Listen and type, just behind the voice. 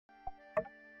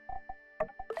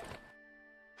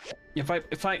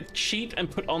If I cheat and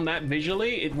put on that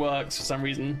visually, it works for some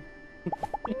reason.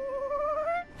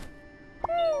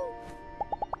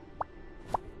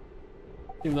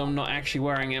 Even though I'm not actually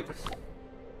wearing it.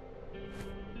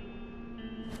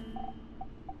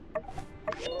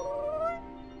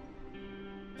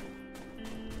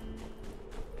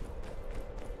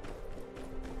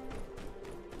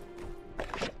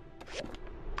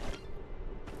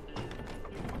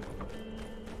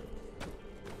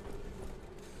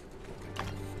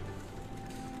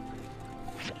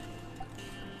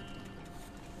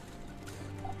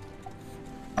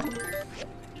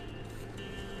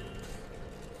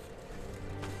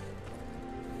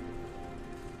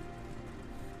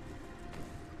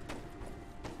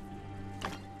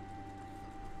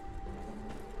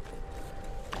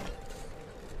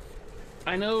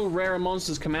 I know rarer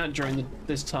monsters come out during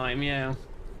this time, yeah.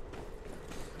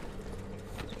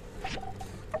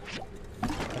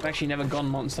 I've actually never gone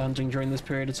monster hunting during this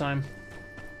period of time.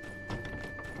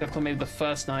 Except for maybe the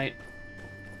first night.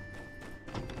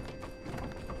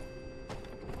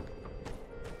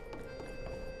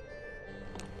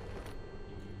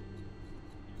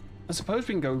 I suppose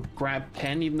we can go grab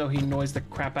Pen, even though he annoys the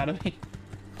crap out of me.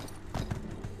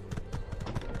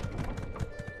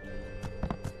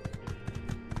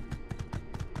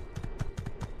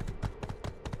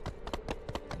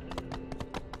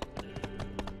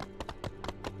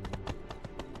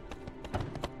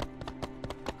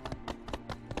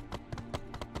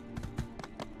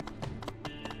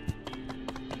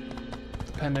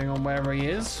 Depending on wherever he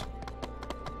is.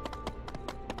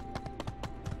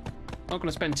 Not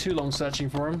gonna spend too long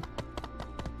searching for him.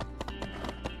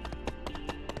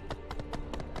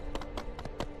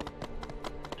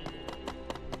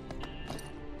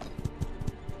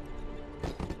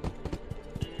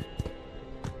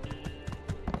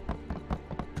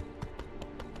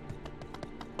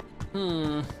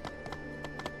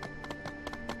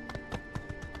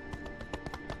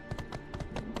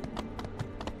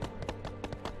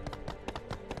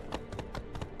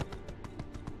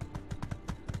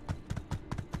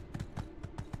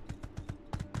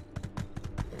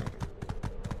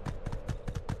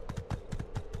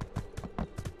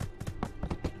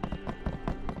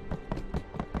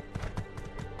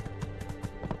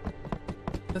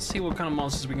 Let's see what kind of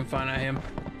monsters we can find out here.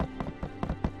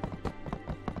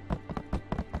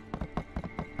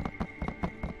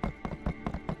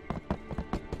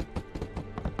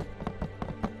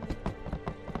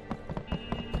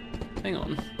 Hang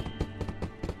on.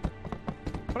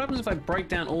 What happens if I break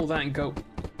down all that and go...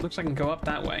 Looks like I can go up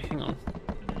that way. Hang on.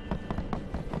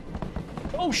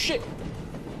 Oh, shit!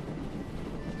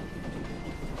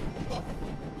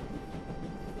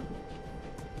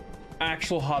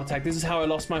 Actual heart attack. This is how I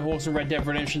lost my horse in Red Dead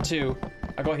Redemption 2.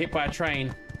 I got hit by a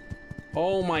train.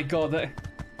 Oh my god, that...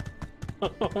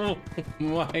 Oh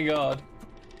my god.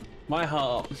 My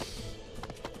heart.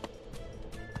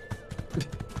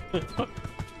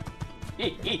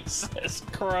 Jesus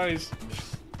Christ.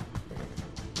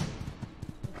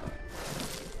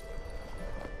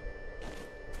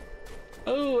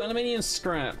 Oh, aluminium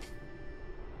scrap.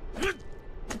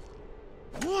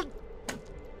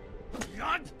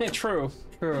 Yeah, true,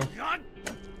 true.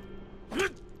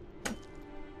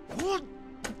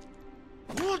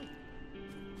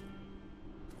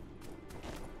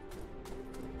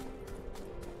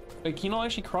 Wait, can you not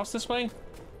actually cross this way? Am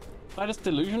I just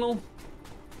delusional?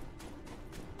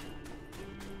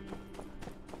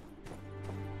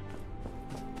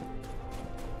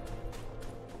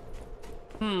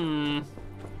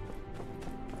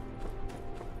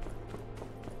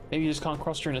 Maybe you just can't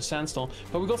cross during a sandstorm.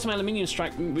 But we got some aluminium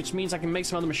strike, which means I can make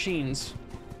some other machines.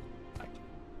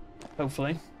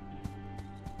 Hopefully.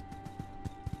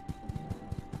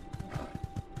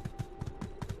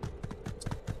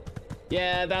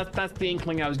 Yeah, that's the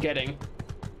inkling I was getting.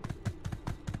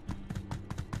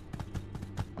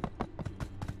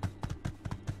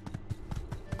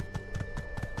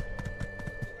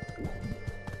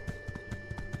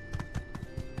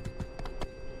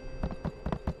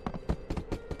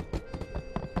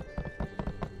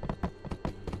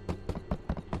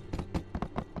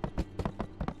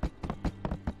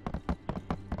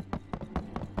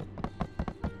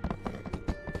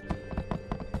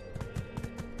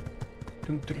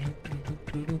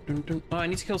 Oh, I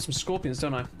need to kill some scorpions,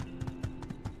 don't I?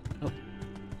 Oh.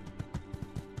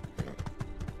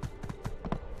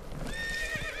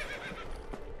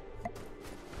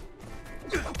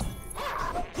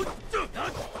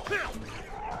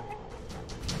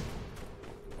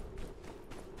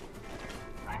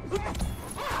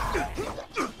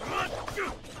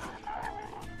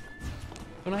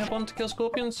 Don't I have one to kill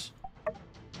scorpions?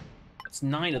 It's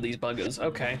 9 of these buggers.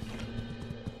 Okay.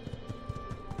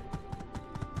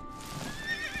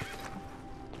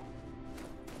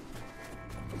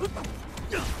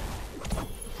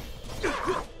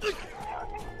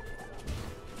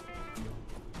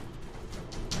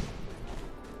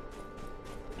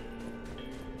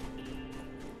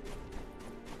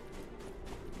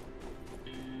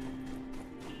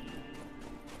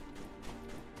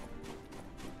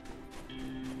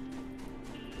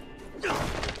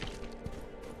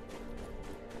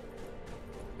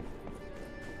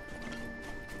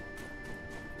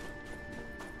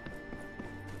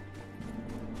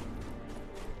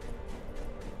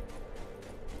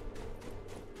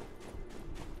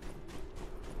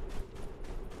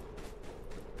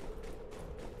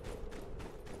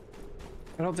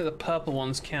 I don't think the purple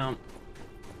ones count.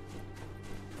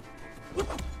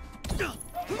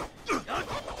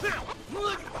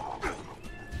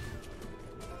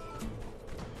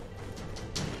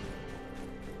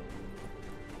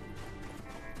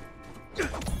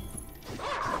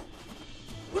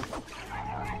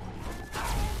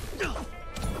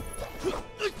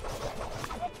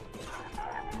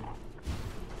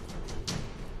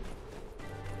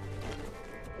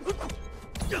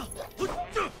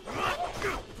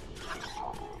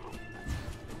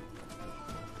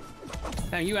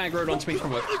 Now you aggroed onto me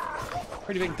from a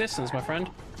pretty big distance, my friend.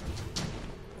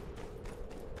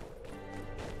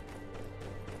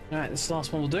 Alright, this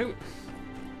last one will do.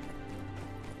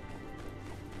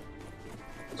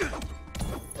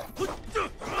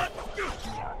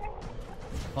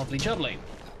 Lovely jubbly.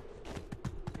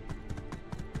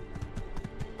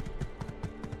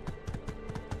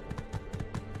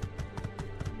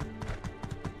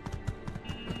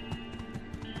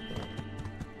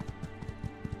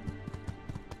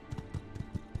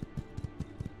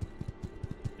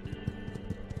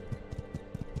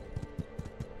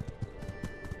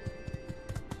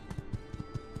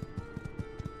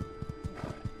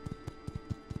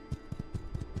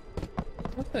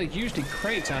 There are usually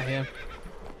crates out here.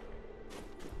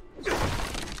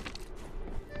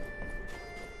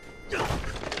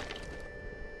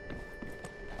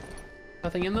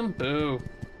 Nothing in them? Boo.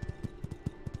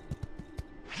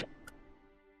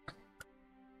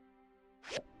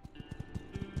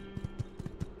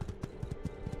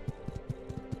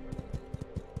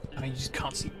 I just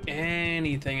can't see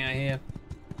anything out here.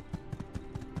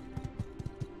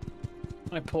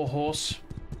 My poor horse.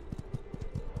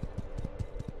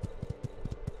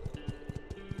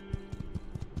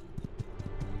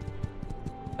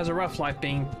 Has a rough life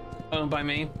being owned by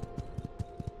me.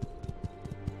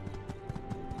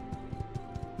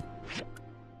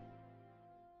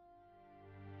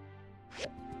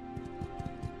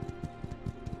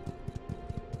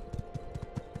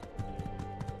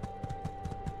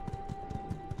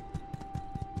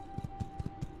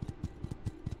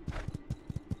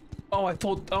 Oh, I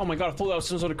thought, oh my god, I thought that was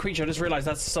some sort of creature. I just realized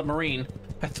that's a submarine.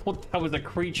 I thought that was a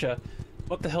creature.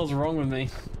 What the hell's wrong with me?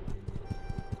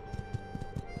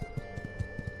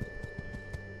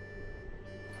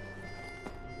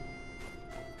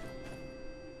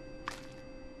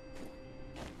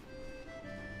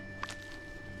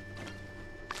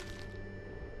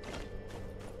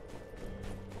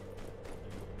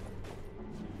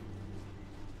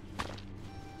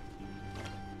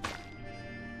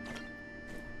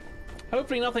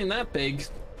 Hopefully nothing that big.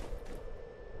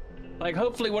 Like,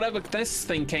 hopefully whatever this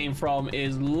thing came from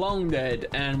is long dead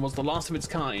and was the last of its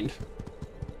kind.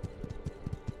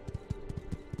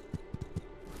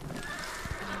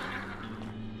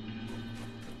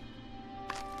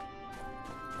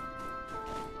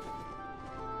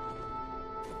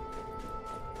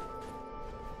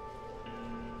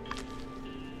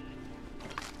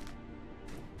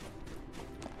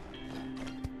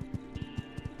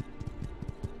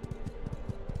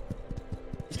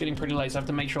 Getting pretty late, so I have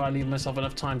to make sure I leave myself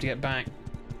enough time to get back.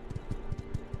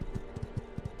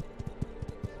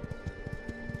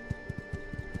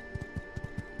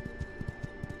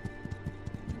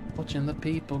 Watching the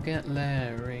people get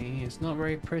Larry, it's not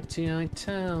very pretty, I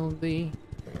tell thee.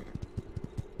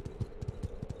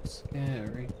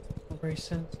 Scary, not very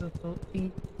sensible.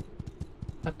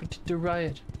 I predict a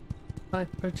riot. I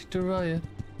predict a riot.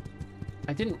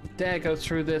 I didn't dare go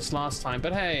through this last time,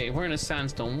 but hey, we're in a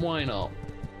sandstorm, why not?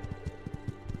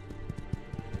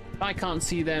 If I can't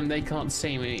see them, they can't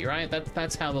see me, right?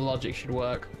 That's how the logic should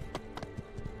work.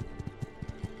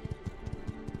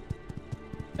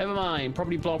 Never mind,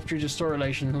 probably blocked through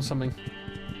distortion or something.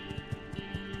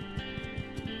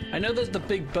 I know there's the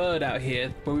big bird out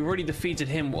here, but we've already defeated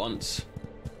him once.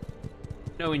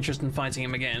 No interest in fighting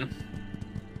him again.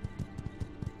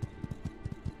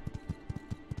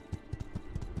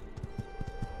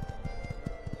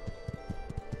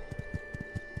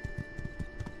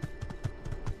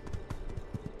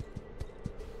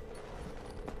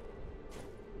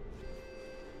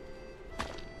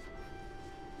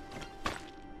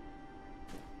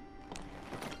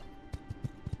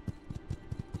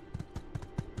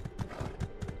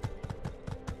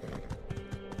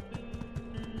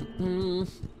 Hmm.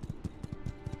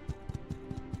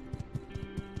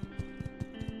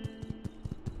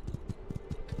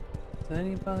 Is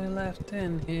anybody left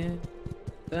in here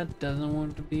that doesn't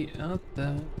want to be out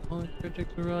there? I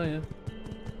predict the riot.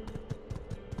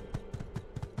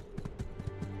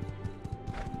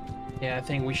 Yeah, I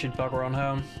think we should bugger on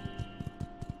home.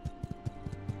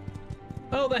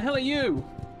 Oh, the hell are you?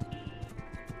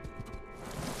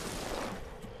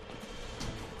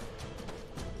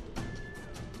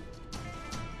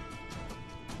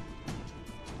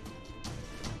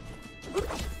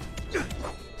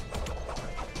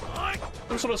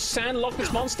 Some sort of sandlock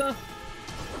this monster?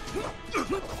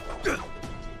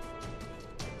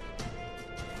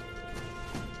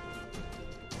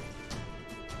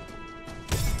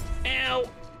 Ow!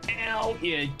 Ow!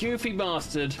 You goofy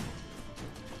bastard.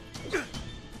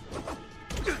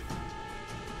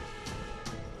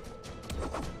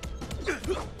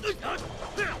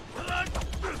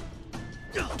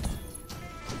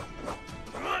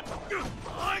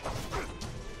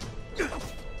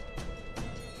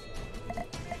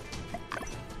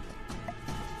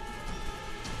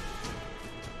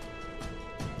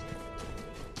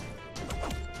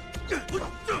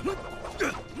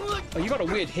 Oh, you got a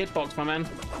weird hitbox, my man.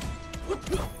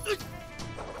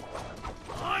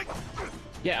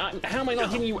 Yeah, how am I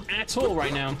not hitting you at all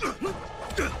right now?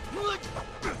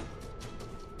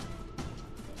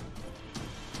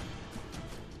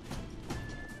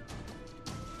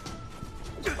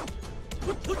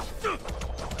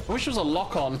 I wish there was a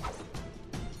lock on.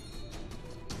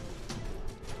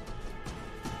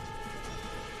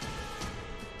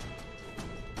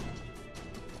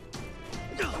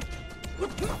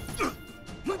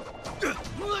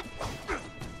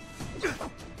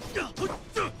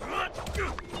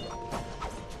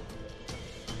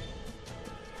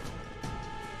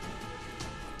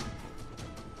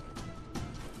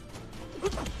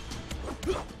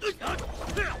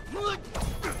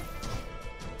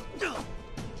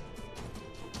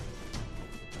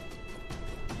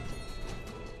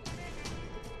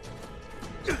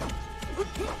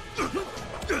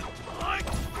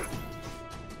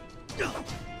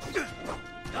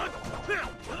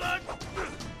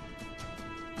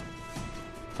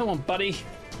 Come on, buddy.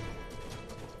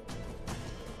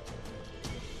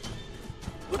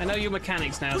 I know your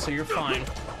mechanics now, so you're fine.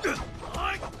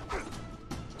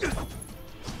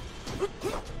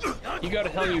 You go to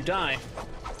hell and you die.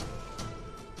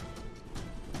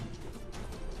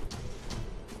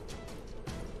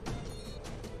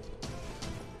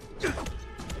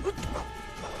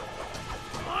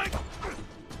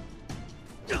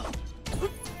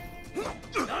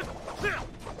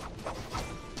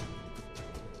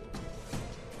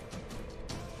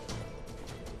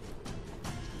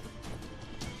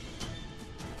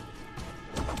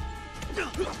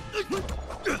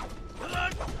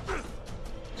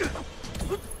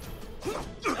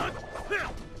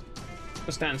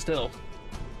 Just stand still.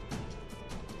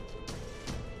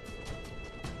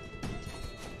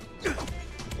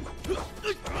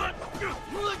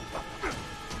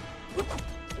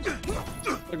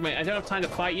 Look, mate, I don't have time to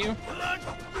fight you.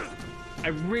 I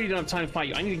really don't have time to fight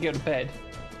you. I need to go to bed.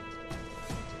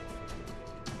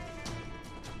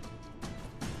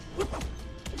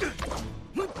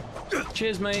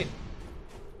 Cheers, mate.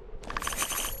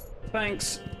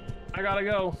 Thanks. I gotta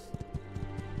go.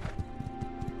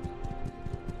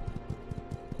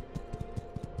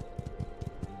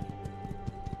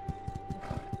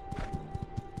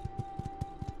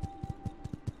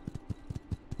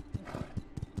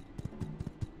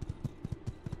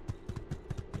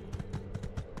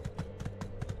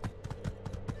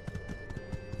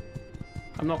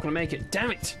 I'm not gonna make it. Damn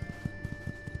it!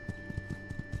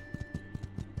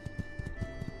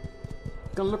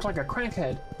 Gonna look like a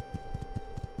crackhead.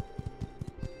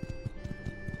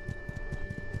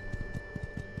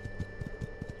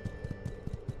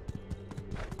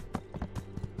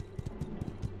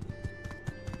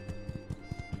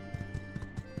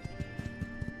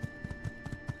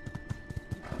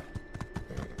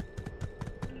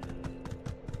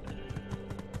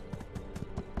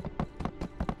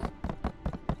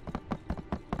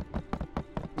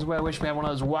 This is where I wish we had one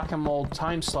of those whack-a-mole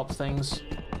time stop things.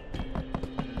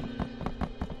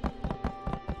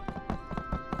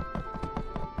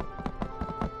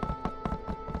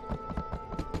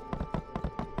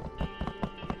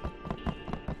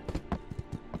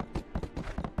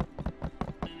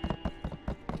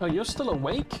 Oh, you're still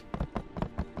awake?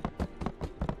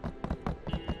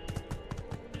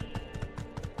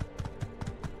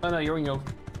 Oh no, you're in your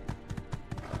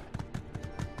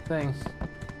thing.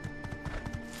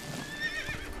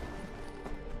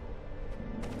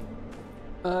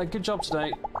 Good job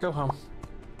today. Go home.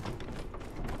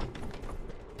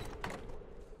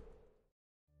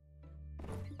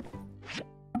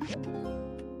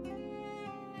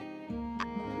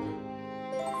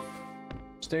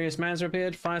 Mysterious man's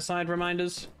appeared. Fireside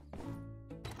reminders.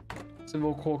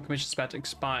 Civil Court Commission's about to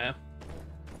expire.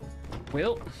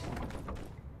 Will.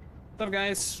 What's up,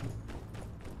 guys?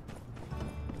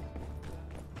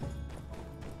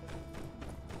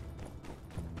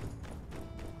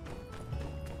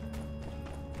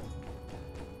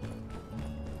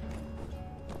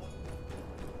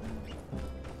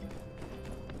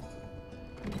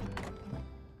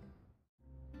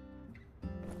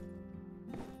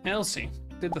 Elsie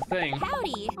did the thing.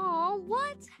 Howdy. Aw,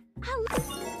 what?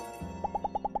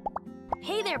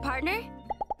 Hey there, partner.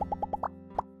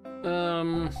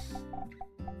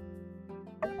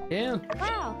 Yeah.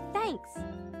 Wow,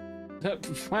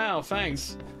 thanks. Wow,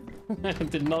 thanks.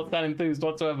 Did not sound enthused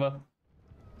whatsoever.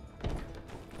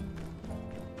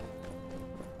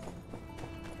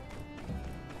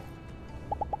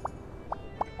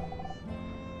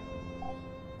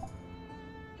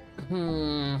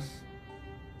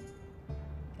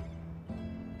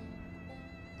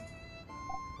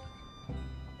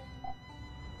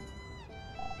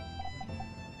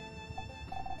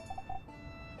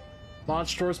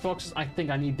 Large storage boxes. I think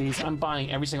I need these. I'm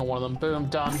buying every single one of them. Boom,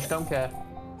 done. Don't care.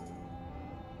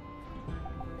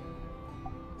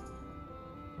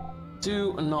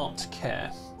 Do not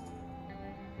care.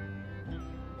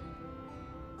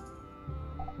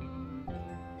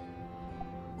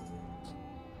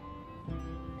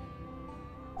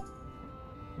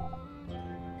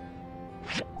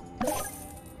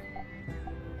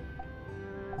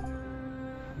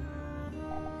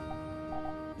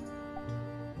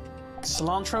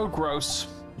 Cilantro, gross.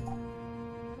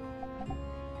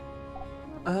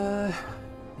 I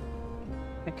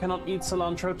cannot eat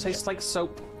cilantro. It tastes like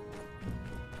soap.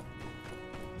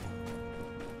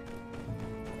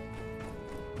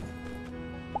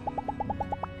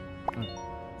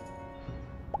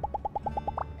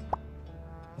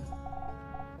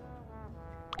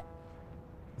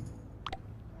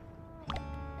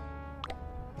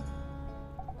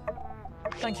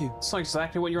 Thank you. It's not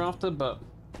exactly what you're after, but...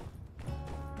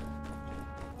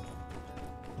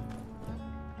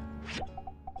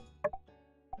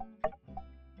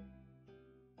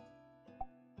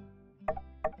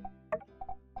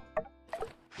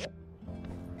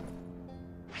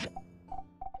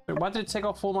 Wait, why did it take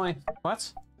off all my...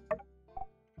 What?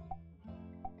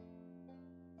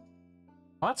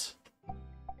 What?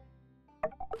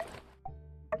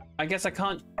 I guess I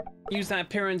can't use that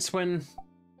appearance when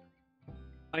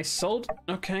I sold?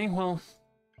 Okay, well...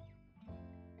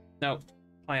 No.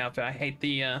 My outfit. I hate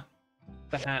the hat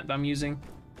that I'm using.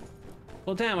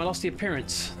 Well, damn, I lost the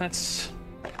appearance. That's...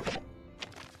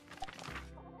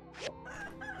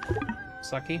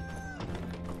 sucky.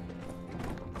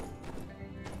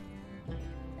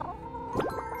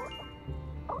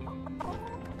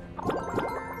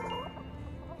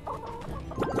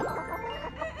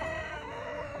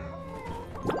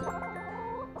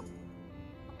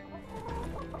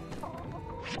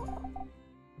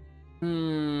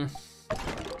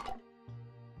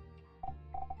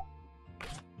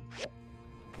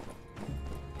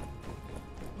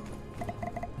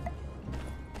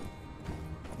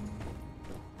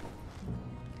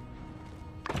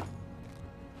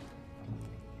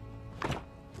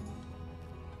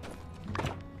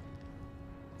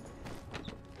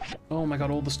 Oh my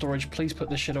god, all the storage. Please put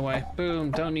this shit away.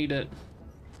 Boom, don't need it.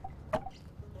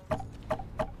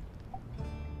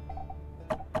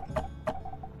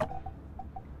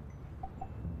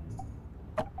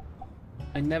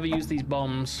 I never use these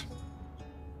bombs.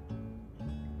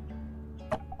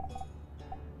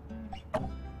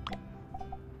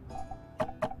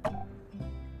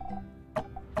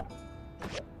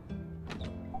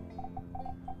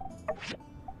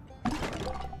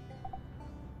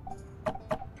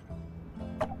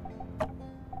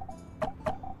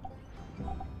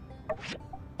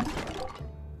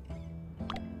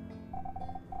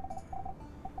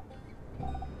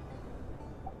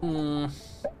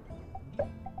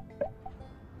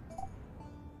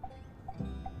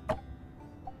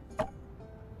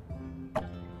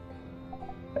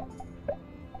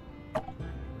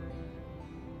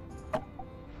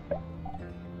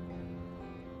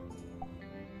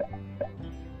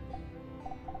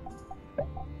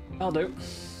 I'll do.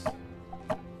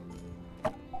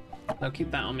 I'll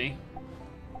keep that on me.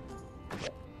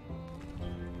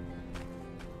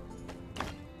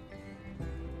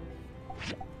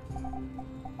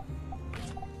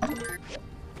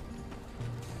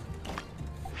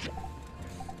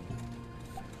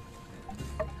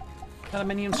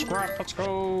 Aluminium scrap, let's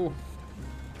go.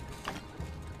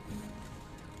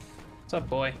 What's up,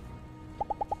 boy?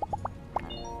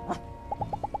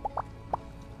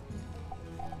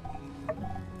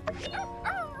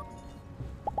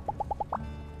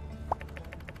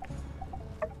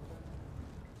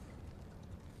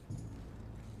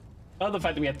 Oh, the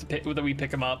fact that we have to pick, that we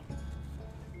pick him up.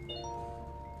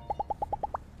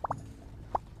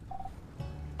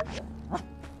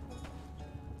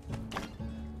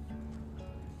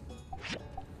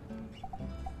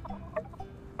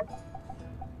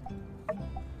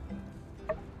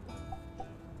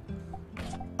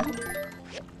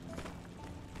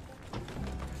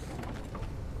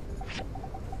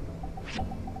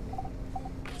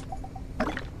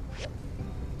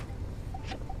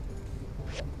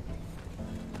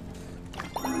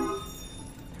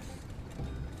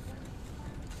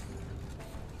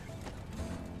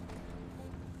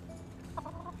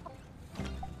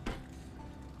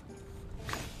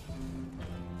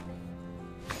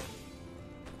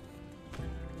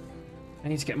 I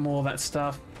need to get more of that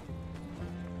stuff.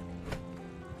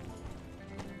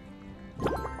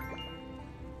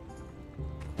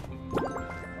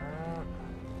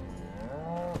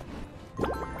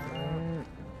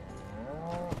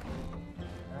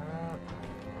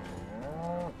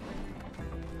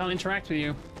 I'll interact with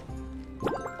you.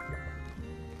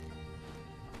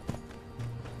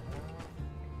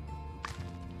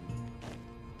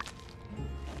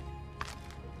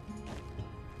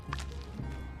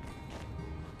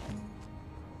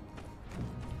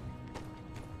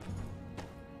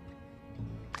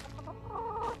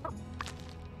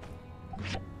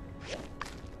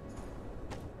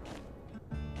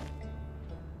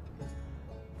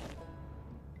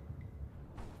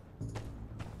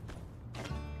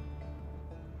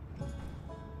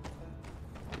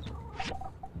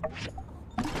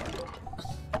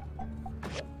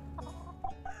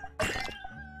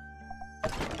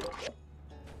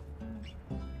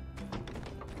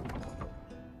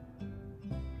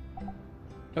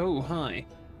 Oh, hi.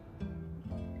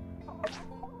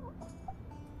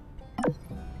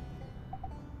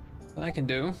 That I can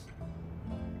do.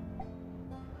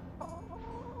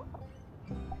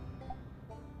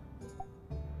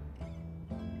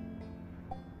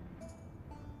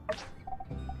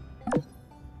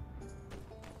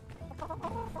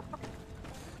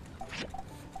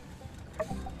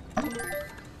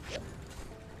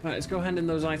 Alright, let's go hand in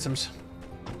those items.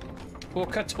 For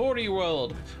Katori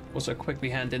World! Also quickly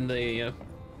hand in the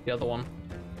other one.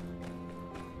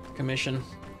 Commission.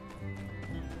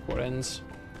 Before it ends.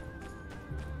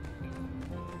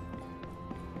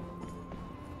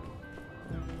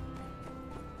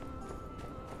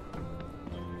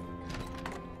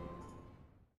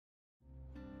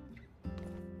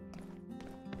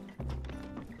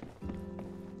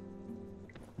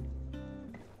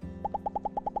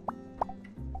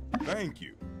 Thank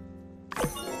you.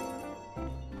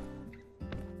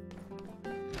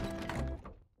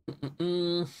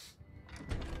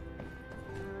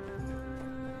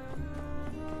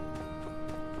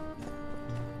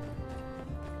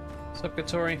 What's up,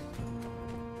 Katori?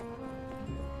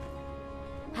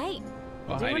 Hey,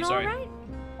 Oh, doing Heidi, all sorry. right?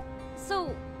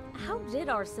 So, how did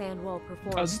our sand wall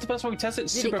perform? Oh, is this the best one we tested?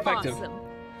 It's Did super it effective. Awesome.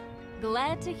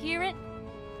 Glad to hear it.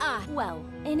 Well,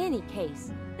 in any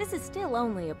case, this is still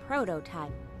only a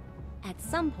prototype. At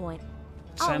some point,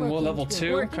 Sand I'll wall look level into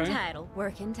 2, working okay.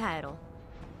 Working title.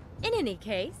 In any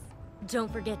case,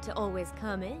 don't forget to always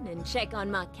come in and check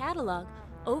on my catalog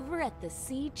over at the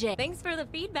CJ. Thanks for the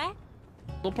feedback.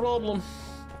 No problem.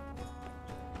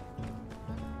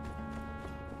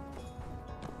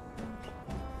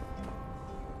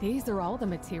 These are all the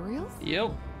materials?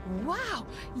 Yep. Wow!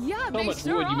 Yeah, So they much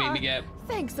sure wood you made are. me get.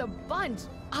 Thanks a bunch.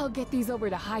 I'll get these over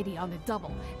to Heidi on the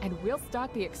double, and we'll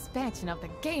start the expansion of the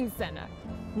game center.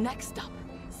 Next up,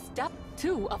 step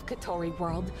 2 of Katori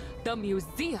World, the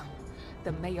museum.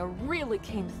 The mayor really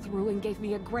came through and gave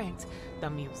me a grant. The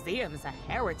museum's a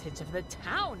heritage of the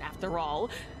town, after all.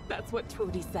 That's what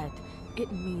Trudy said.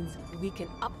 It means we can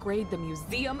upgrade the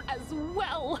museum as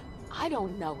well. I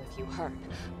don't know if you heard,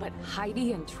 but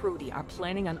Heidi and Trudy are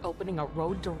planning on opening a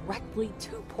road directly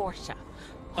to Portia.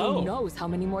 Oh. Who knows how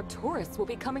many more tourists will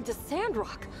be coming to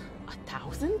Sandrock?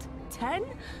 1,000? 10?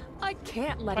 I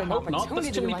can't let I an hope not. opportunity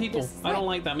That's too many like people. this I don't slip.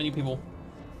 like that many people.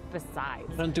 Besides,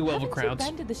 I don't do well with haven't crowds.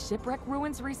 you been to the shipwreck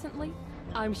ruins recently?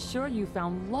 I'm sure you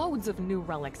found loads of new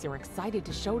relics you're excited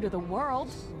to show to the world.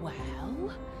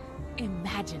 Well,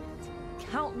 imagine it.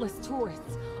 Countless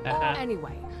tourists. Or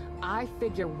anyway, I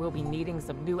figure we'll be needing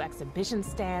some new exhibition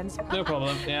stands. No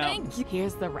problem, yeah. Thank you.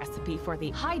 Here's the recipe for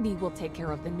the... Heidi will take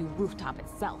care of the new rooftop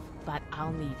itself, but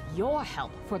I'll need your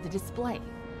help for the display.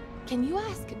 Can you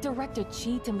ask Director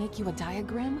Chi to make you a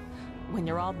diagram? When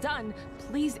you're all done,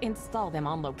 please install them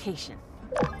on location.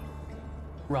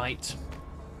 Right.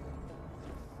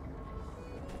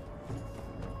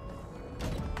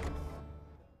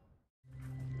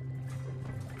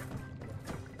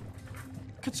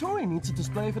 Katori needs a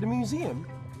display for the museum?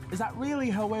 Is that really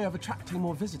her way of attracting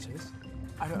more visitors?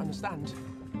 I don't understand.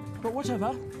 But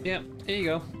whatever. Yeah, here you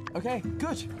go. Okay,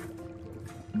 good.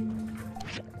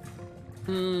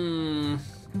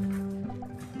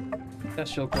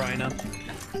 That's your grinder.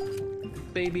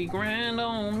 Baby grind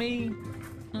on me.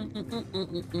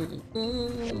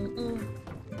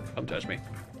 Don't touch me.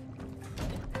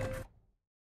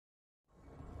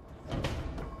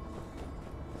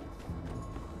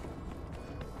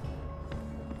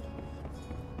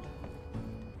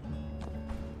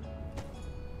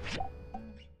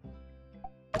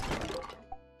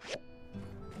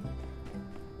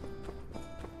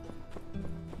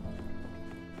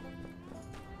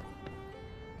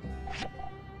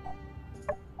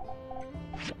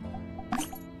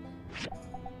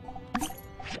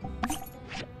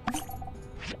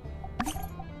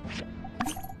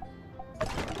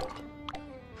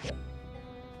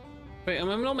 Wait,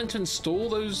 am I not meant to install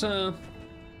those,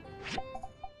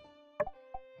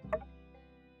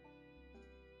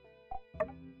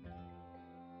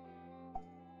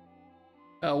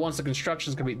 Oh, once the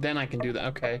construction's complete, then I can do that.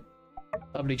 Okay.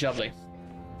 Lovely jubbly.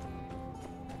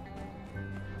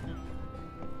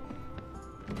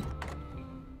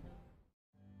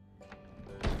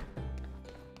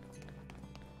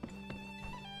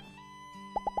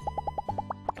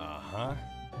 Uh-huh.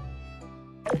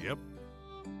 Yep.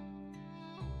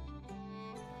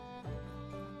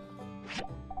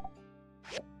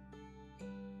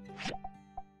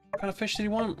 What kind of fish did he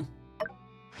want?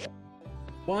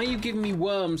 Why are you giving me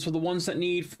worms for the ones that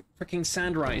need freaking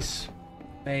sand rice?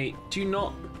 Hey, do you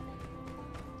not...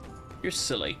 You're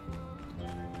silly.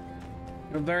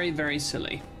 You're very, very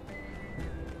silly.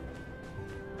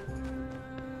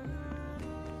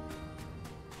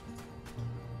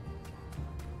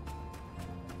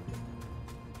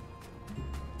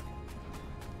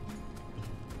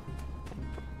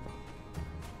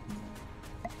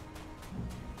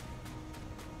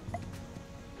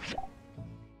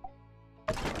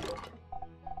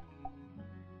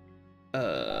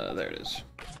 There it is.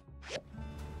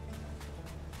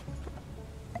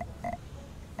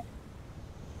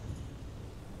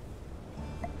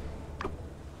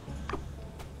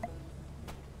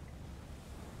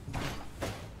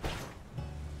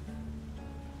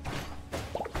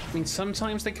 I mean,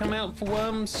 sometimes they come out for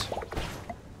worms.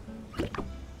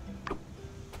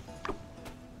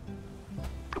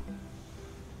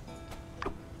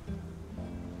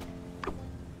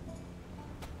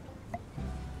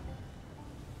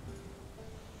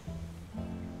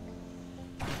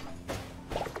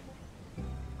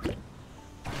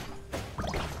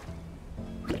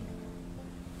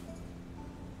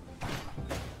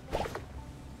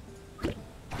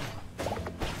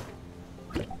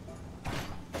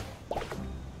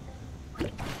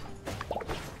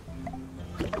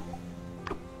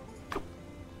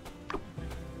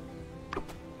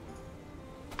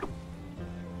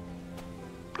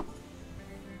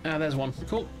 Ah, there's one.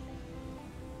 Cool.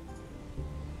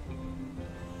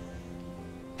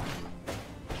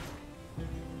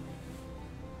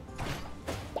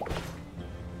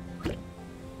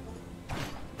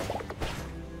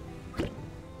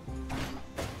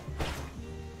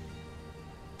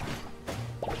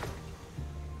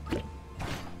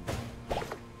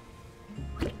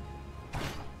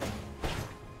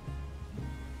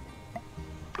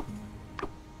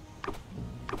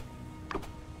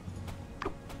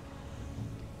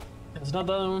 There's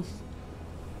another.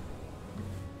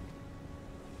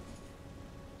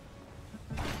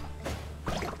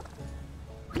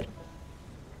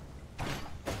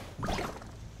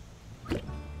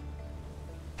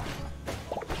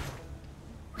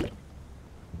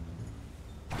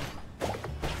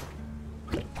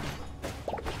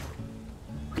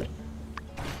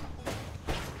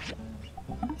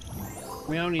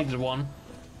 We only needed one.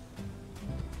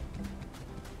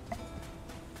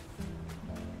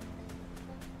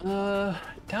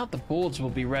 Doubt the boards will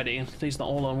be ready. At least not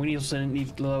all of them. We also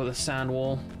need to lower the sand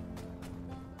wall.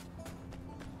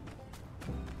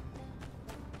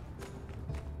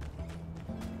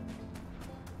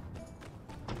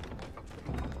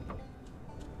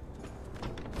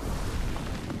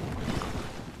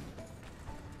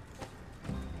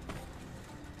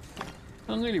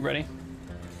 I'm nearly ready.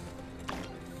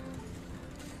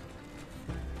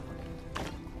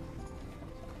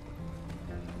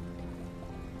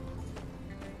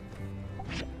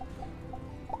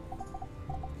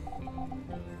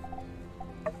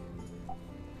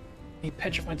 Need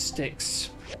petrified sticks.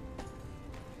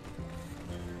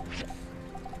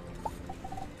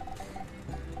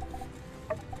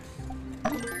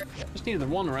 Just needed the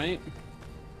one, right?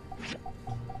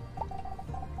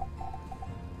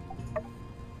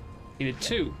 Needed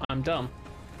two. I'm dumb.